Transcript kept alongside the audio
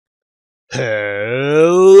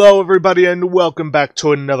Hello everybody and welcome back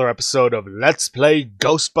to another episode of Let's Play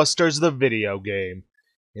Ghostbusters the video game.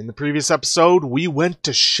 In the previous episode, we went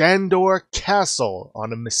to Shandor Castle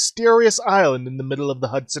on a mysterious island in the middle of the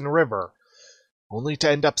Hudson River, only to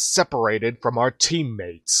end up separated from our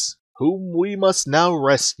teammates, whom we must now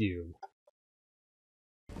rescue.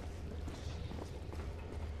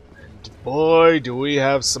 And boy, do we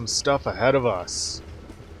have some stuff ahead of us.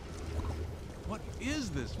 What is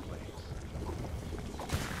this place?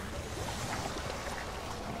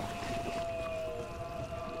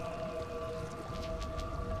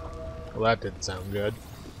 Well, that didn't sound good.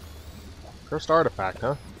 Cursed artifact,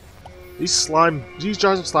 huh? These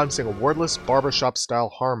jars of slime sing a wordless barbershop-style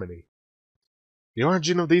harmony. The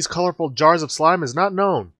origin of these colorful jars of slime is not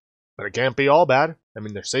known, but it can't be all bad. I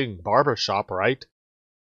mean, they're singing barbershop, right?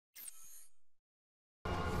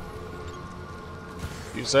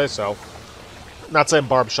 You say so. Not saying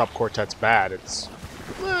barbershop quartet's bad, it's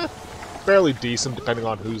fairly decent depending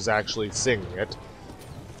on who's actually singing it.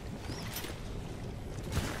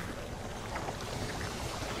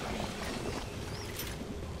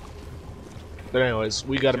 But anyways,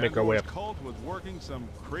 we gotta make our way up. Cult was working some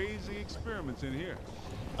crazy experiments in here.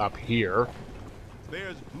 Up here.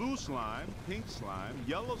 There's blue slime, pink slime,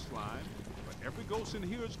 yellow slime, but every ghost in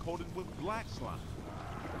here is coated with black slime.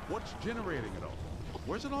 What's generating it all?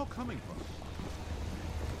 Where's it all coming from?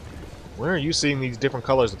 Where are you seeing these different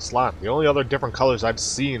colors of slime? The only other different colors I've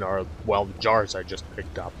seen are, well, the jars I just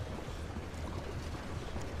picked up.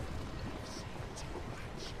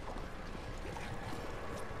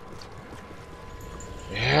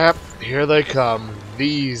 Yep, here they come.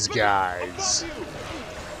 These guys.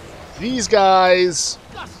 These guys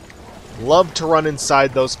love to run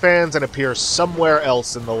inside those fans and appear somewhere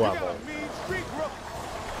else in the level.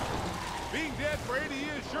 Being dead for 80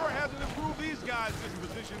 years sure hasn't improved these guys'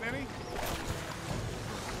 disposition any.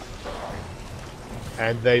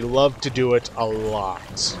 And they love to do it a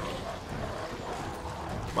lot.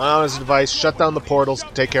 My honest advice, shut down the portals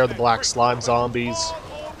to take care of the black slime zombies.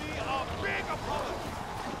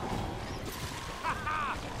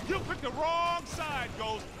 You picked the wrong side,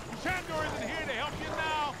 Ghost. Shandor isn't here to help you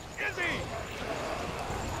now, is he?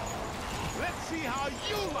 Let's see how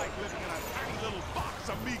you like living in a tiny little box,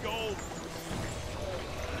 amigo.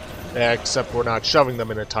 Except we're not shoving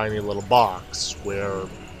them in a tiny little box. We're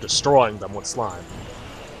destroying them with slime.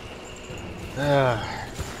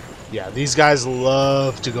 Yeah, these guys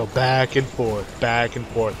love to go back and forth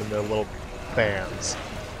in their little fans.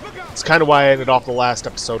 It's kind of why I ended off the last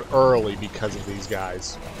episode early, because of these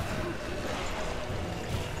guys.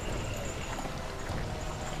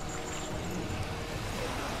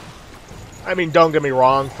 I mean, don't get me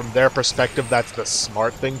wrong, from their perspective, that's the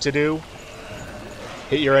smart thing to do.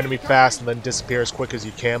 Hit your enemy fast and then disappear as quick as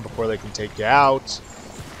you can before they can take you out.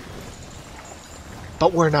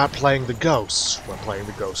 But we're not playing the ghosts, we're playing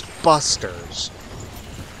the Ghostbusters.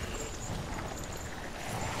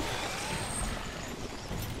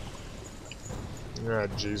 Ah,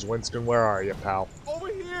 jeez, Winston, where are you, pal? Over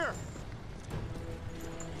here.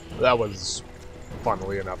 That was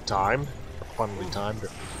funnily enough timed. Funnily timed, or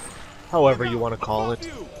however you want to call it.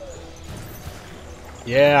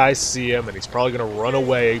 Yeah, I see him, and he's probably going to run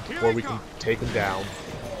away before we can take him down.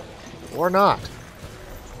 Or not.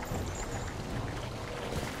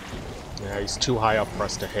 Yeah, he's too high up for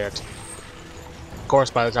us to hit. Of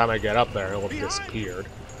course, by the time I get up there, he'll have disappeared.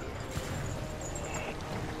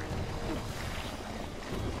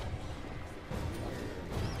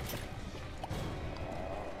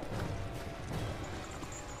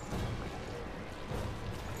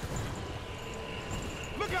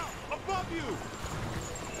 Look out! Above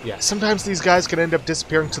you! Yeah, sometimes these guys can end up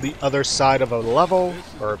disappearing to the other side of a level,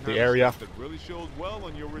 or the area. That really shows well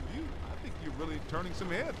on your review. I think you're really turning some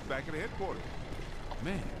heads back at headquarters.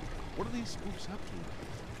 Man, what are these spooks up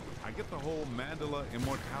to? I get the whole mandala,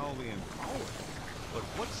 immortality, and power, but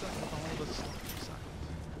what's up with all the selfie signs?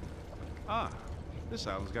 Ah, this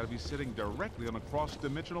island's got to be sitting directly on a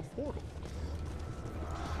cross-dimensional portal.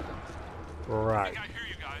 Right. I think I hear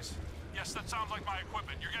you guys. Yes, that sounds like my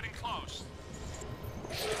equipment. You're getting close.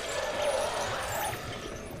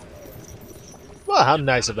 Well, how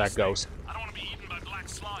nice of that ghost. I don't want to be eaten by black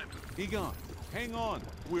slime. Egon, hang on.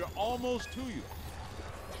 We're almost to you.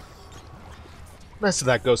 Nice of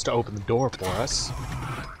that ghost to open the door for us.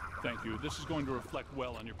 Thank you. This is going to reflect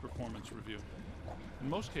well on your performance review. In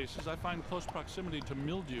most cases, I find close proximity to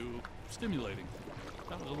mildew stimulating.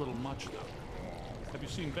 That was a little much, though. Have you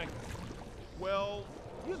seen Beck? Well,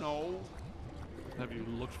 you know. Have you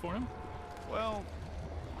looked for him? Well,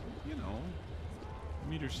 you know. The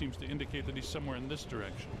meter seems to indicate that he's somewhere in this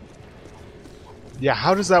direction. Yeah,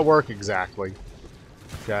 how does that work exactly?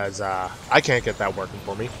 Because I can't get that working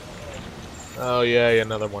for me. Oh yay,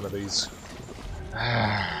 another one of these.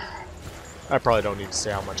 I probably don't need to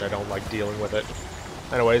say how much I don't like dealing with it.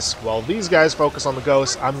 Anyways, while these guys focus on the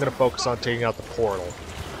ghosts, I'm going to focus on taking out the portal.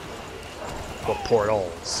 Well,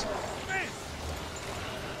 portals.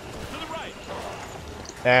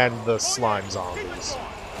 And the slime zombies.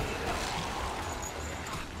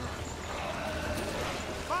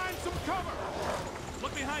 Find some cover.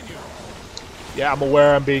 Look behind you. Yeah, I'm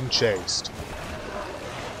aware I'm being chased.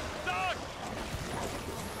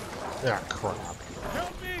 Ah, crap.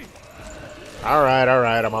 Help me. Alright,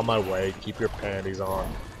 I'm on my way. Keep your panties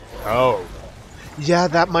on. Oh. Yeah,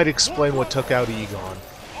 that might explain what took out Egon.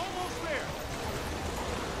 Almost there.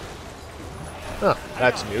 Huh,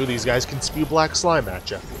 that's new. These guys can spew black slime at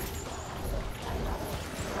you.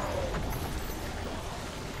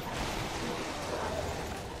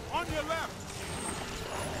 On your left.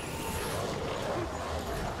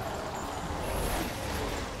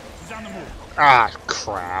 He's on the move. Ah,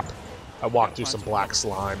 crap. I walked through some black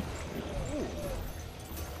slime.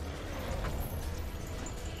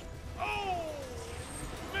 Oh,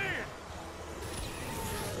 man.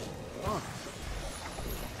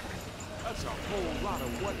 That's a whole lot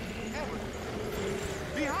of whatever.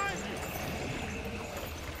 Behind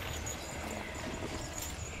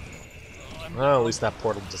you. Well, at least that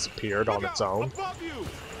portal disappeared on its own. Above you.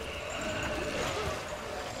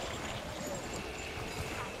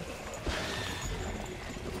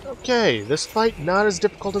 Okay, this fight not as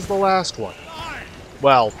difficult as the last one.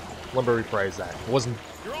 Well, let me rephrase that. It wasn't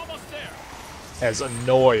You're almost there. as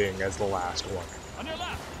annoying as the last one. On your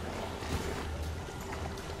left.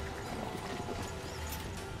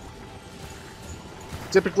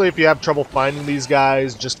 Typically, if you have trouble finding these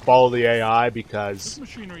guys, just follow the AI This because...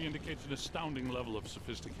 machinery indicates an astounding level of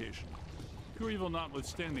sophistication. Pure evil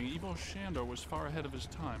notwithstanding, Ivo Shandor was far ahead of his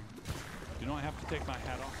time. You know, I have to take my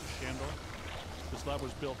hat off to Shandor. This lab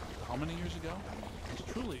was built how many years ago?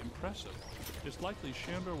 It's truly impressive. It's likely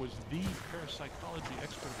Shandor was the parapsychology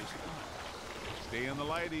expert of his time. Stay in the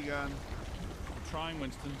light, Egon. I'm trying,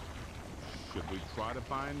 Winston. Should we try to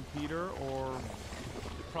find Peter or...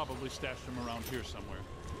 They probably stashed him around here somewhere.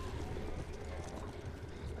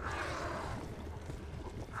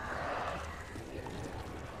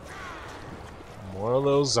 More of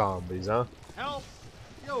those zombies, huh? Help!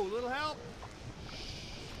 Yo, little help!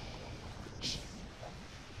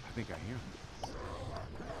 I think I hear him.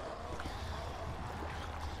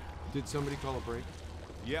 Did somebody call a break?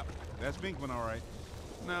 Yep, that's Binkman, all right.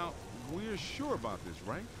 Now, we're sure about this,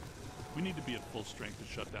 right? We need to be at full strength to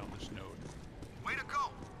shut down this node. Way to go!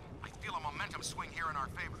 I feel a momentum swing here in our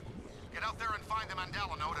favor. Get out there and find the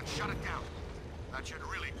Mandela node and shut it down. That should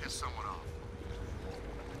really piss someone off.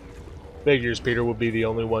 Figures Peter would be the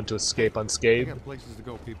only one to escape I unscathed. got places to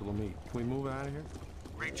go, people to meet. Can we move out of here?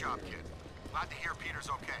 Great job, kid. Glad to hear Peter's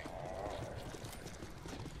okay.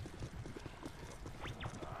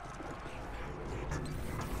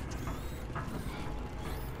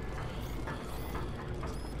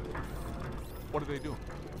 What are they doing?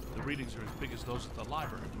 The readings are as big as those at the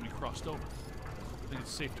library when we crossed over. I think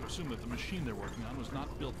it's safe to assume that the machine they're working on was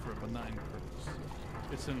not built for a benign purpose.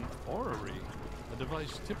 It's an orrery, a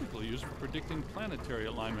device typically used for predicting planetary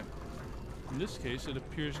alignment. In this case, it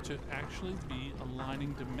appears to actually be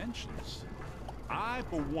aligning dimensions. I,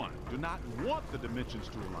 for one, do not want the dimensions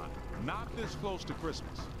to align. Not this close to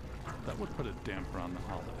Christmas. That would put a damper on the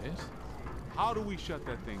holidays. How do we shut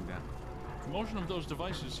that thing down? The motion of those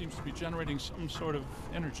devices seems to be generating some sort of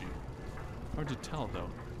energy. Hard to tell, though.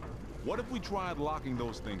 What if we tried locking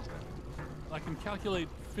those things down? I can calculate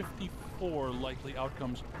 54 likely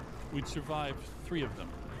outcomes. We'd survive 3 of them.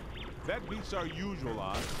 That beats our usual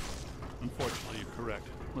odds. Unfortunately, you're correct.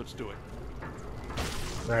 Let's do it.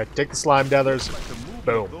 Alright, take the slime deathers. Like the movement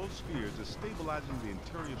Boom. of those spheres is stabilizing the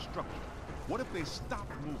interior structure. What if they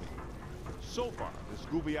stopped moving? So far, this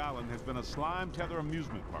Gooby Island has been a slime tether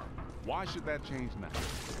amusement park. Why should that change now?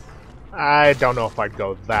 I don't know if I'd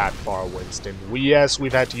go that far, Winston. Yes,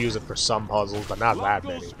 we've had to use it for some puzzles, but not Lock that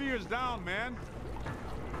those many. spheres down, man.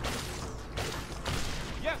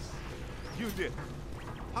 Yes, you did.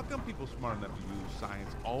 How come people smart enough to use science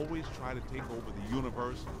always try to take over the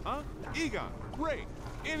universe? Huh? Egon, Ray,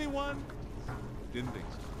 anyone? Didn't think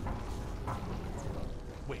so.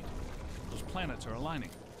 Wait, those planets are aligning.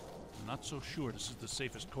 I'm not so sure this is the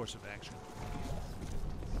safest course of action.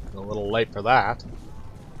 A little late for that.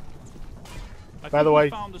 I By think the we way-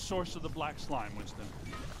 found the source of the black slime, Winston.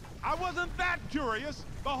 I wasn't that curious.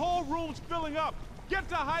 The whole room's filling up. Get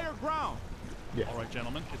to higher ground. Yeah. All right,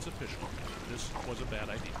 gentlemen, it's official. This was a bad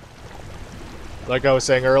idea. Like I was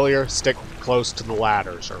saying earlier, stick close to the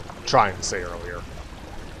ladders, or trying to say earlier.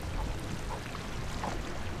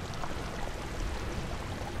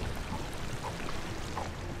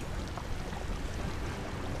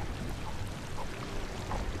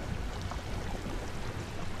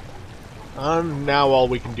 Now all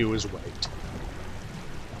we can do is wait.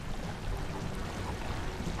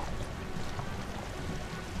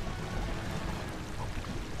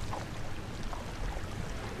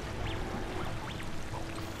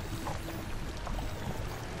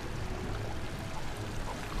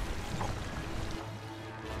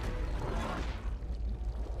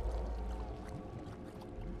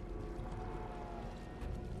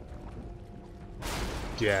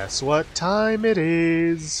 Guess what time it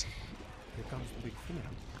is? Here comes the big fin.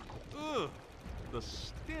 Ugh, the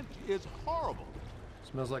stench is horrible.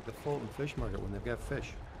 Smells like the Fulton Fish Market when they've got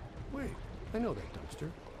fish. Wait, I know that dumpster.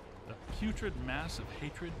 A putrid mass of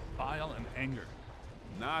hatred, bile, and anger.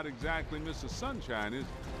 Not exactly Mr. Sunshine, is it?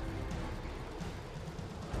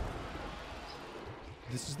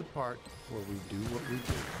 This is the part where we do what we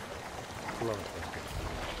do. Love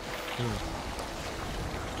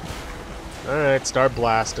it. Alright, start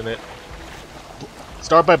blasting it.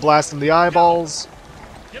 Start by blasting the eyeballs.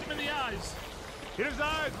 Get him in the eyes! Hit his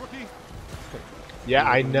eyes, rookie! Yeah,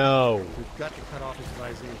 I know. We've got to cut off his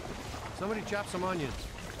visine. Somebody chop some onions.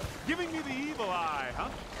 Giving me the evil eye, huh?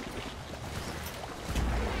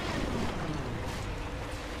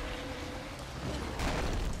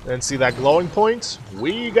 And see that glowing point?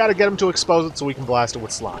 We gotta get him to expose it so we can blast it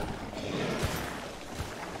with slime.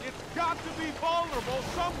 It's got to be vulnerable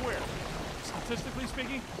somewhere. Statistically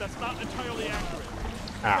speaking, that's not entirely accurate.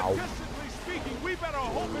 Ow. Statistically speaking, we better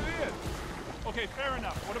hope it is. Okay, fair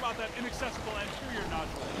enough. What about that inaccessible anterior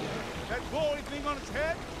nodule? That glowing thing on its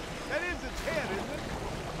head? That is its head, isn't it?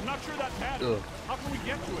 I'm not sure that matters. Ugh. How can we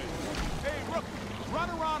get to it? Hey, Rook, run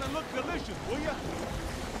around and look delicious, will ya?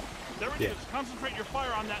 There it is. Concentrate your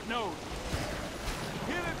fire on that node.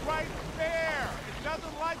 Hit it right there. It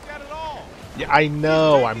doesn't like that at all. Yeah, I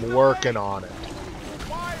know. I'm working on it.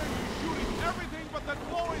 Why are you shooting everything but the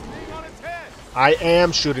glowing thing on its head? I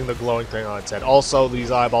am shooting the glowing thing on its head. Also, these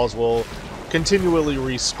eyeballs will continually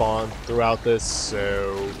respawn throughout this,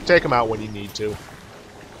 so take them out when you need to.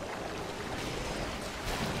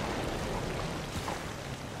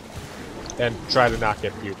 And try to not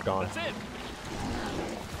get puked on. That's it.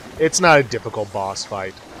 It's not a difficult boss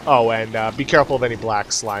fight. Oh, and be careful of any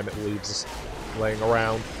black slime it leaves laying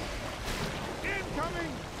around.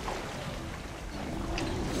 Incoming!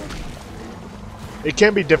 It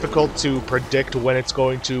can be difficult to predict when it's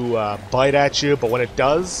going to bite at you, but when it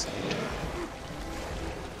does,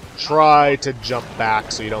 try to jump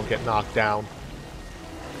back so you don't get knocked down.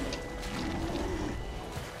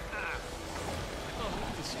 Oh,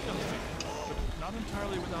 disgusting. But not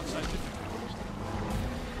entirely without scientific reason.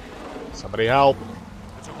 Somebody help.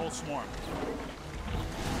 It's a whole swarm.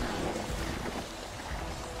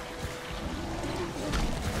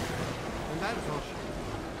 And that is all.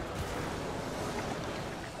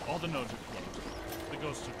 All the nodes are closed. The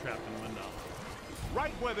ghosts are trapped in the mandala.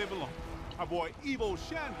 Right where they belong. Our boy Evo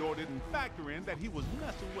Shandor didn't factor in that he was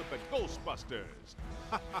messing with the Ghostbusters.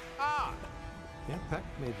 Ha ha ha! Yeah, Peck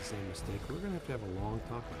made the same mistake. We're gonna have to have a long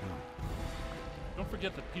talk with him. Don't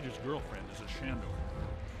forget that Peter's girlfriend is a Shandor.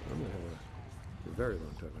 I'm gonna have a very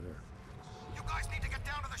long talk with her. You guys need to get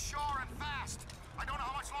down to the shore and fast. I don't know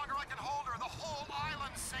how much longer I can hold her. The whole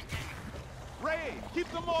island's sinking. Ray, keep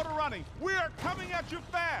the motor running. We are coming at you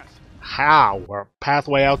fast. How? Our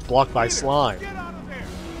pathway out's blocked by Peter, slime. Get out of there.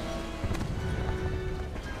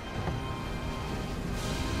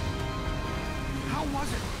 How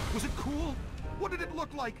was it? Was it cool? What did it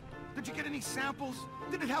look like? Did you get any samples?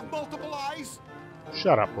 Did it have multiple eyes?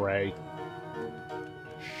 Shut up, Ray.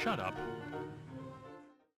 Shut up.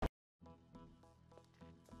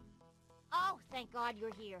 Oh, thank God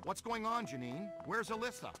you're here. What's going on, Janine? Where's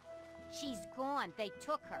Alyssa? She's gone. They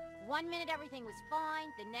took her. 1 minute everything was fine,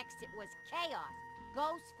 the next it was chaos.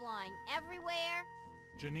 Ghosts flying everywhere.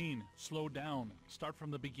 Janine, slow down. Start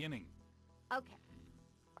from the beginning. Okay.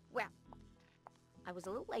 Well, I was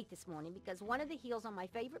a little late this morning because one of the heels on my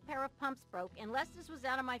favorite pair of pumps broke, and lest this was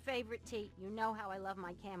out of my favorite tea. You know how I love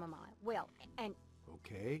my chamomile. Well, and...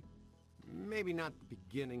 Okay. Maybe not the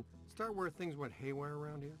beginning. Start where things went haywire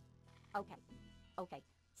around here. Okay.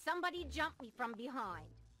 Somebody jumped me from behind.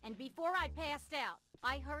 And before I passed out,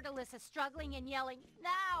 I heard Alyssa struggling and yelling,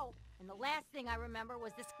 "No!" And the last thing I remember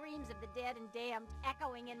was the screams of the dead and damned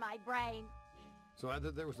echoing in my brain. So either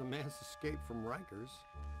there was a mass escape from Rikers.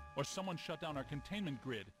 Or someone shut down our containment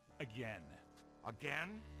grid again.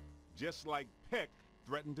 Again? Just like Peck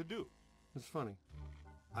threatened to do. It's funny.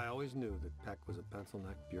 I always knew that Peck was a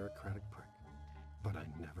pencil-necked bureaucratic prick, but I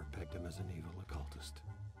never pegged him as an evil occultist.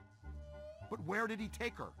 But where did he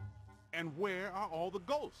take her? And where are all the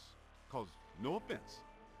ghosts? Cause, no offense,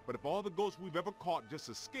 but if all the ghosts we've ever caught just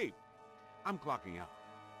escaped, I'm clocking out.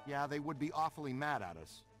 Yeah, they would be awfully mad at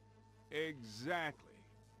us. Exactly.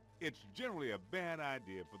 It's generally a bad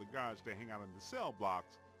idea for the guards to hang out in the cell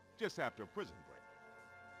blocks just after a prison break.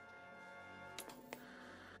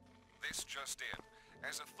 This just in.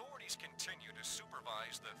 As authorities continue to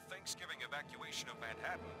supervise the Thanksgiving evacuation of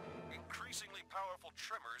Manhattan, increasingly powerful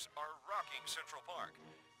tremors are rocking Central Park.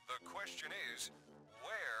 The question is,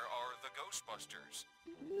 where are the Ghostbusters?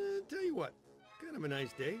 Tell you what, kind of a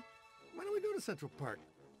nice day. Why don't we go to Central Park?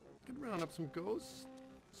 Could round up some ghosts,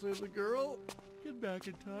 save the girl, get back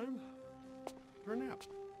in time for a nap.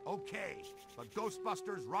 Okay, the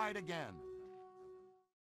Ghostbusters ride again.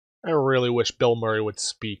 I really wish Bill Murray would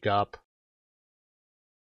speak up.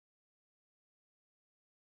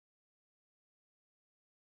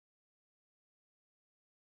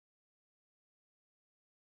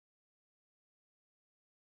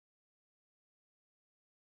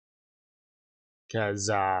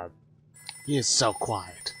 Because, he is so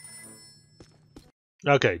quiet.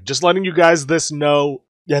 Okay, just letting you guys know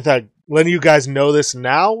this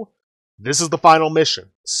now, this is the final mission.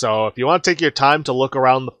 So if you want to take your time to look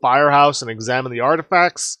around the firehouse and examine the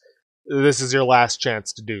artifacts, this is your last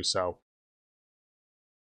chance to do so.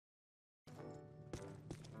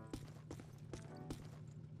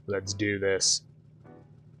 Let's do this.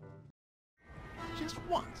 Just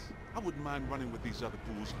once. I wouldn't mind running with these other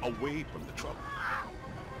fools away from the trouble.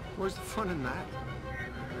 Where's the fun in that?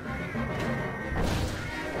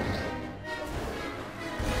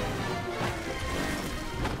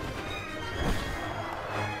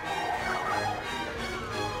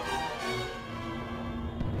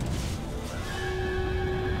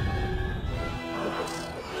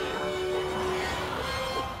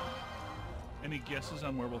 Any guesses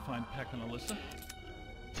on where we'll find Peck and Alyssa?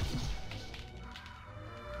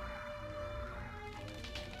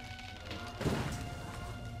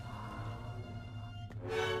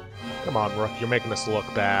 Come on, Rook, you're making us look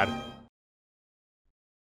bad.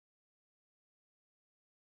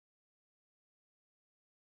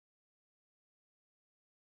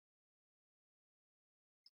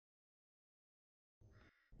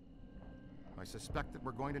 I suspect that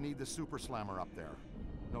we're going to need the Super Slammer up there.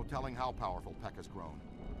 No telling how powerful Peck has grown.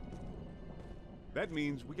 That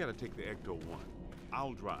means we gotta take the Ecto-1.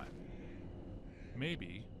 I'll drive.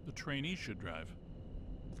 Maybe the trainee should drive.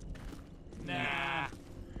 Nah.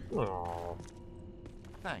 Aww.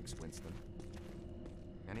 Thanks, Winston.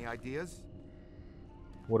 Any ideas?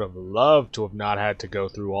 Would have loved to have not had to go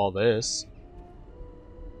through all this.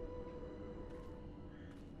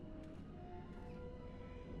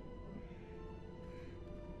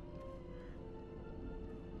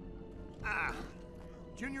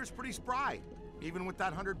 Junior's pretty spry, even with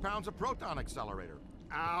that 100 pounds of proton accelerator.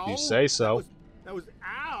 Ow! You say so. That was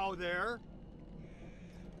ow there.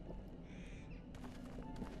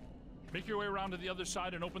 Make your way around to the other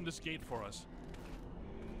side and open this gate for us.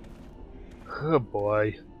 Oh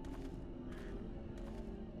boy.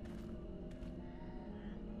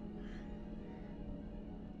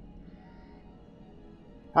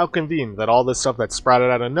 How convenient that all this stuff that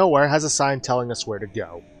sprouted out of nowhere has a sign telling us where to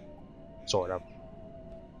go. Sort of.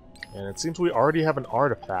 And it seems we already have an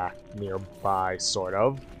artifact nearby, sort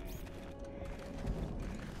of.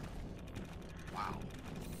 Wow,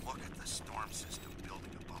 look at the storm system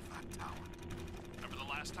building above that tower. Remember the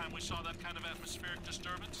last time we saw that kind of atmospheric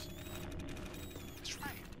disturbance? That's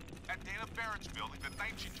right. At Dana Barrett's building, the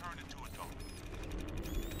night she turned into a dome.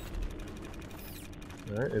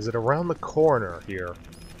 Alright, is it around the corner here?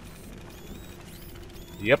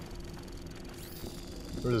 Yep.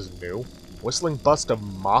 This is new. Whistling Bust of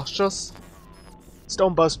Moschus?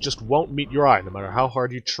 Stone Bust just won't meet your eye no matter how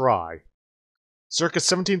hard you try. Circa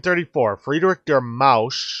 1734, Friedrich der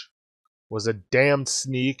Mausch was a damned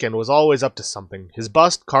sneak and was always up to something. His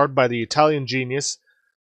bust, carved by the Italian genius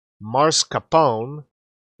Mars Capone,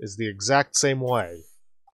 is the exact same way.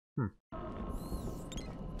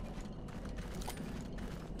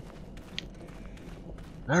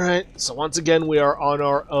 Alright, so once again we are on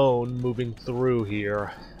our own moving through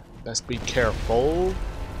here. Best be careful.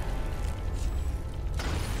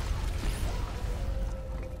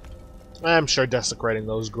 I'm sure desecrating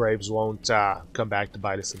those graves won't come back to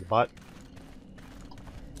bite us in the butt.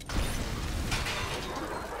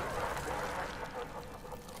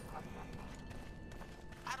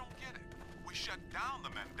 I don't get it. We shut down the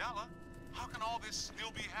Mandela. How can all this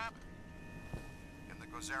still be happening? In the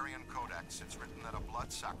Rosarian Codex, it's written that a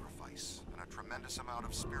blood sacrifice and a tremendous amount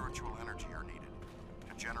of spiritual energy are needed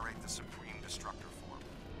to generate the supreme destructor form.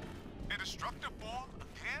 A destructive form?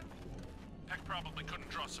 Again? Peck probably couldn't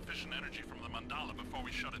draw sufficient energy from the mandala before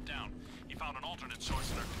we shut it down. He found an alternate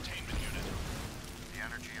source in our containment unit. The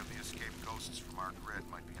energy of the escaped ghosts from our grid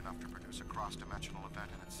might be enough to produce a cross-dimensional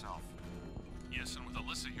event in itself. Yes, and with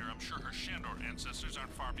Alyssa here, I'm sure her Shandor ancestors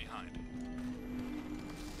aren't far behind.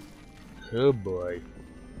 Oh boy.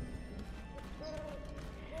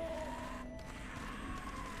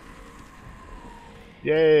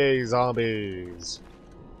 Yay, zombies!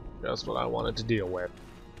 Just what I wanted to deal with.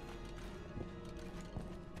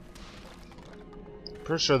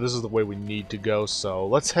 Pretty sure this is the way we need to go, so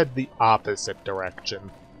let's head the opposite direction.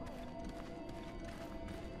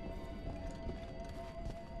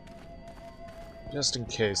 Just in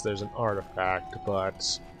case there's an artifact,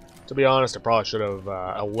 but to be honest, it probably should have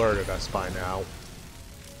alerted us by now.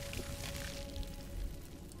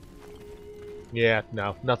 Yeah,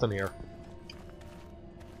 no, nothing here.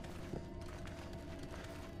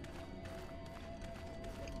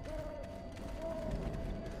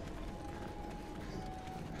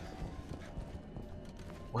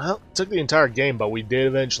 Well, it took the entire game, but we did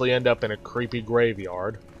eventually end up in a creepy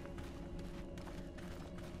graveyard.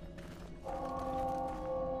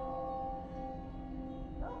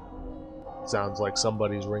 Sounds like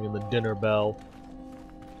somebody's ringing the dinner bell.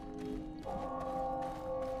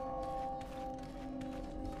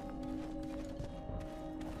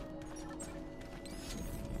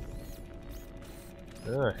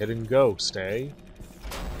 Hidden ghost, eh?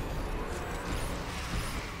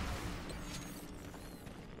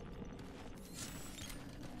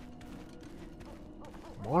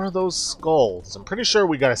 More of those skulls. I'm pretty sure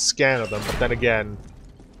we got a scan of them, but then again,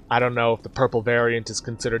 I don't know if the purple variant is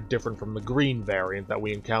considered different from the green variant that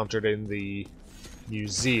we encountered in the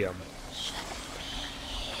museum.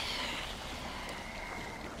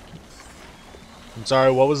 I'm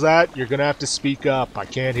sorry, what was that? You're gonna have to speak up. I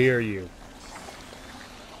can't hear you.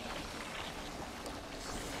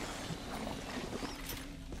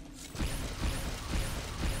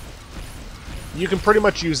 You can pretty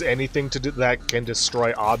much use anything to do that can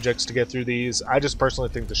destroy objects to get through these. I just personally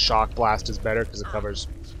think the shock blast is better because it covers.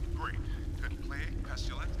 Great. Could plague,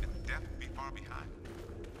 pestilence, and death be far behind?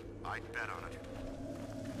 I'd bet on it.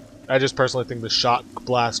 I just personally think the shock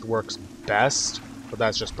blast works best, but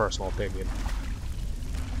that's just personal opinion.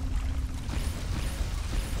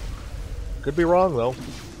 Could be wrong though.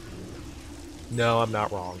 No, I'm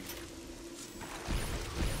not wrong.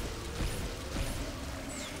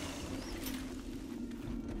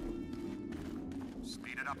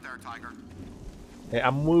 Tiger. Hey,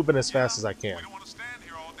 I'm moving as fast as I can. We don't want to stand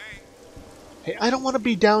here all day. Hey, I don't want to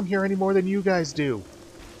be down here any more than you guys do.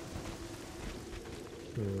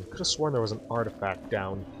 Could have sworn there was an artifact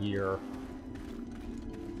down here.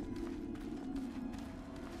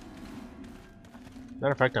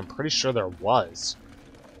 Matter of fact, I'm pretty sure there was.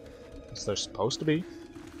 Is there supposed to be?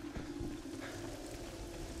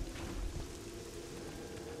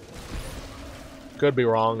 Could be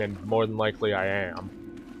wrong, and more than likely I am.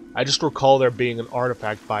 I just recall there being an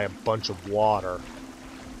artifact by a bunch of water.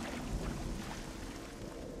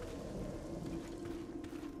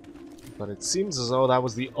 But it seems as though that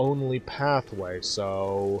was the only pathway,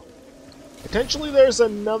 so... potentially there's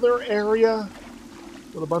another area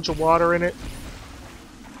with a bunch of water in it.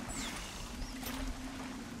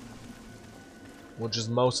 Which is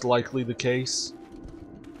most likely the case.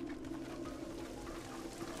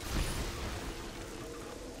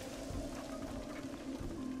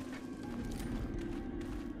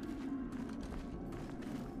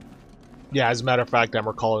 Yeah, as a matter of fact, I'm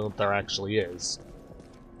recalling that there actually is.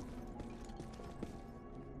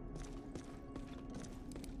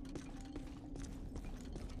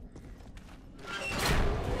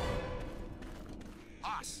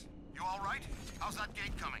 Boss, you all right? How's that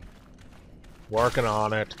gate coming? Working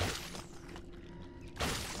on it.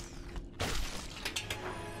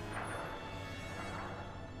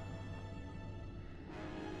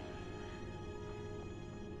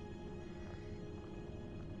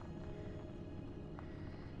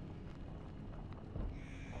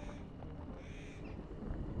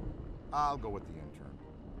 I'll go with the intern.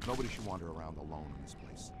 Nobody should wander around alone in this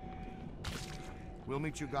place. We'll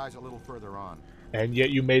meet you guys a little further on. And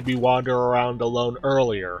yet you made me wander around alone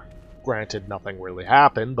earlier. Granted, nothing really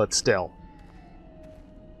happened, but still.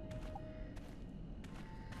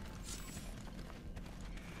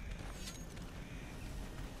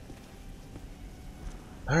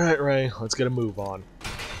 Alright, Ray, let's get a move on.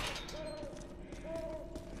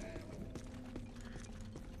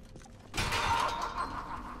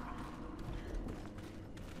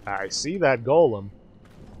 I see that golem.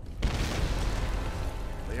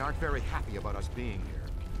 They aren't very happy about us being here.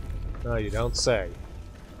 No, you don't say.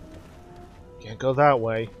 Can't go that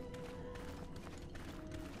way.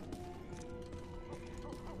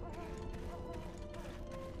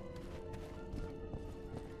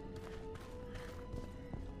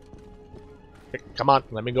 Hey, come on,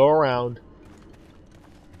 let me go around.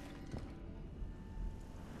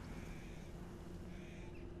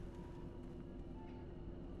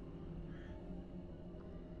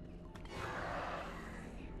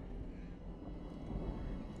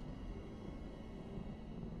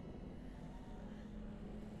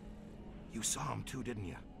 You saw them too, didn't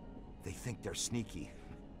you? They think they're sneaky.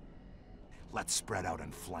 Let's spread out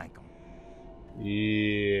and flank them.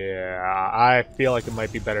 Yeah, I feel like it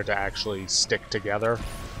might be better to actually stick together.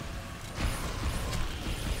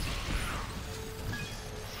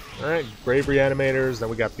 Alright, Grave Reanimators, then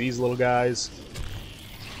we got these little guys.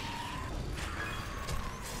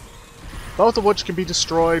 Both of which can be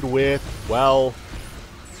destroyed with, well...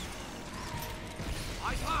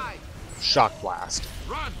 Shock Blast.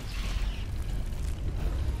 Run!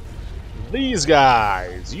 These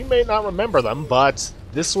guys! You may not remember them, but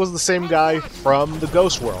this was the same guy from the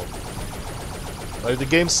Ghost World. Like the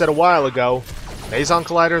game said a while ago, Meson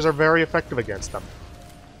Colliders are very effective against them.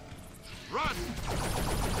 Run!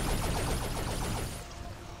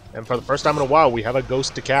 And for the first time in a while, we have a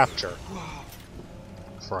ghost to capture.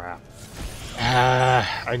 Crap.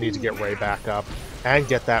 I need to get Ray back up and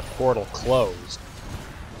get that portal closed.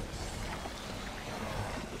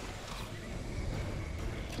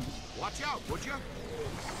 Watch out, would you?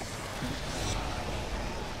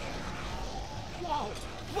 Whoa!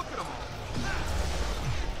 Look at them all!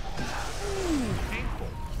 Painful.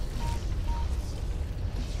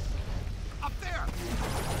 Up there!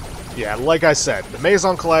 Yeah, like I said, the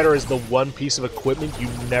Meson Collider is the one piece of equipment you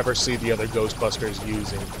never see the other Ghostbusters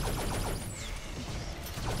using.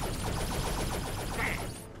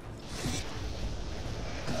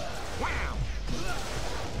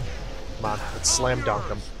 Come on, let's slam dunk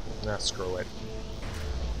him. Nah, screw it.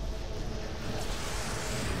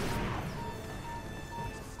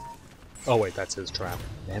 Oh wait, that's his trap.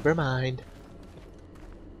 Never mind.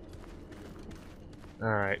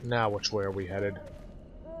 Alright, now which way are we headed?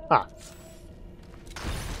 Ah.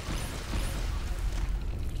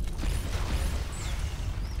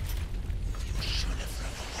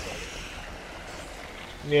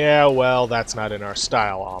 Yeah, well, that's not in our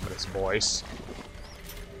style, ominous voice.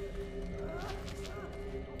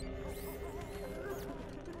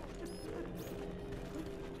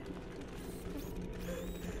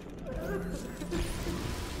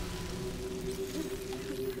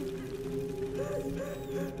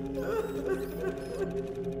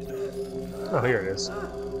 Oh, here it is.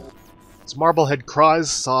 It's Marblehead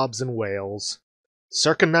cries, sobs, and wails.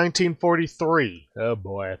 Circa 1943. Oh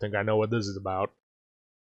boy, I think I know what this is about.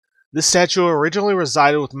 This statue originally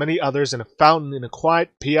resided with many others in a fountain in a quiet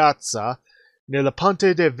piazza near the Ponte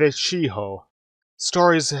de Vecchio.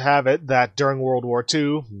 Stories have it that during World War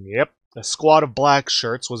II, yep, a squad of black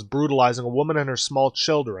shirts was brutalizing a woman and her small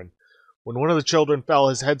children. When one of the children fell,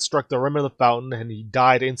 his head struck the rim of the fountain and he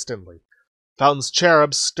died instantly. Fountain's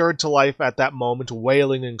cherubs stirred to life at that moment,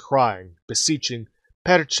 wailing and crying, beseeching,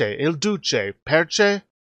 Perche, il duce, perche?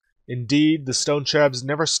 Indeed, the stone cherubs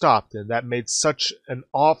never stopped, and that made such an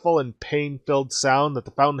awful and pain-filled sound that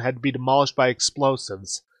the fountain had to be demolished by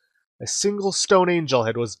explosives. A single stone angel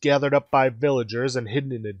head was gathered up by villagers and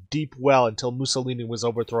hidden in a deep well until Mussolini was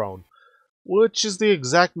overthrown, which is the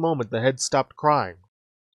exact moment the head stopped crying.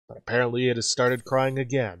 But apparently it has started crying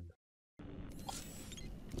again.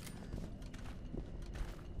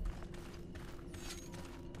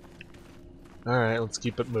 Alright, let's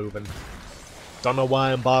keep it moving. Don't know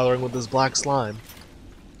why I'm bothering with this black slime.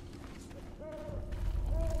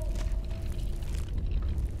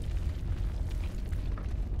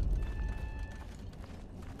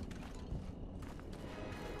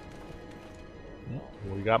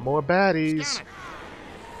 We got more baddies.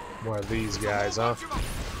 More of these guys, huh?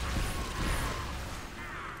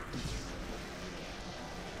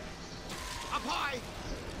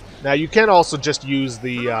 Now you can also just use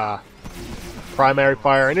the primary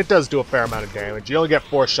fire, and it does do a fair amount of damage. You only get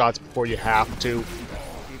 4 shots before you have to.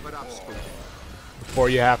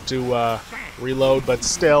 Reload, but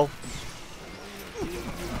still.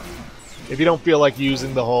 If you don't feel like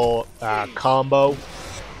using the whole combo.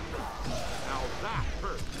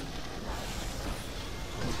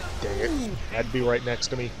 Dang it. That'd be right next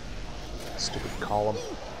to me. Stupid column.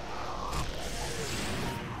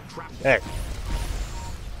 Hey.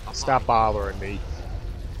 Stop bothering me.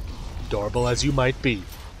 Adorable as you might be,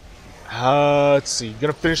 Let's see.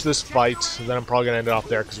 Gonna finish this fight, and then I'm probably gonna end it off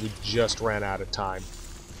there because we just ran out of time.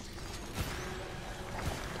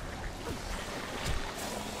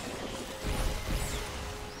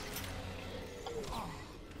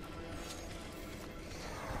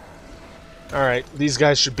 Alright, these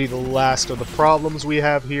guys should be the last of the problems we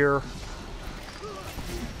have here.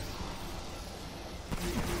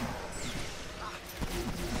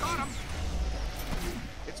 Got him!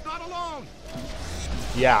 It's not alone!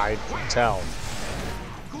 Yeah, I can tell.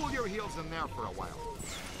 Cool your heels in there for a while.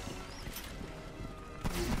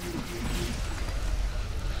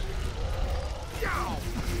 Yow!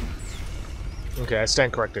 Okay, I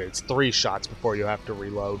stand corrected. It's 3 shots before you have to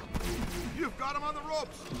reload. You've got him on the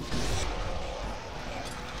ropes!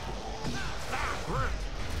 Ah, hurt.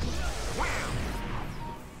 Wham!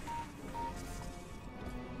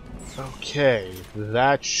 Okay,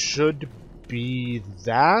 that should be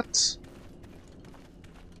that.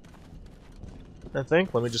 I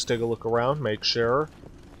think. Let me just take a look around, make sure.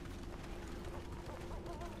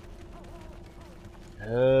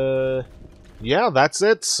 Yeah, that's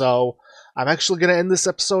it. So, I'm actually going to end this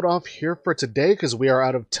episode off here for today because we are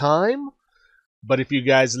out of time. But if you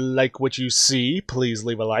guys like what you see, please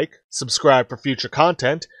leave a like, subscribe for future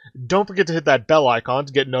content, don't forget to hit that bell icon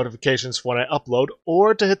to get notifications when I upload,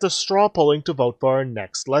 or to hit the straw polling to vote for our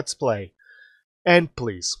next Let's Play. And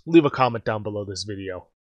please, leave a comment down below this video.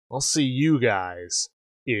 I'll see you guys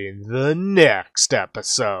in the next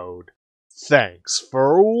episode. Thanks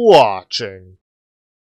for watching.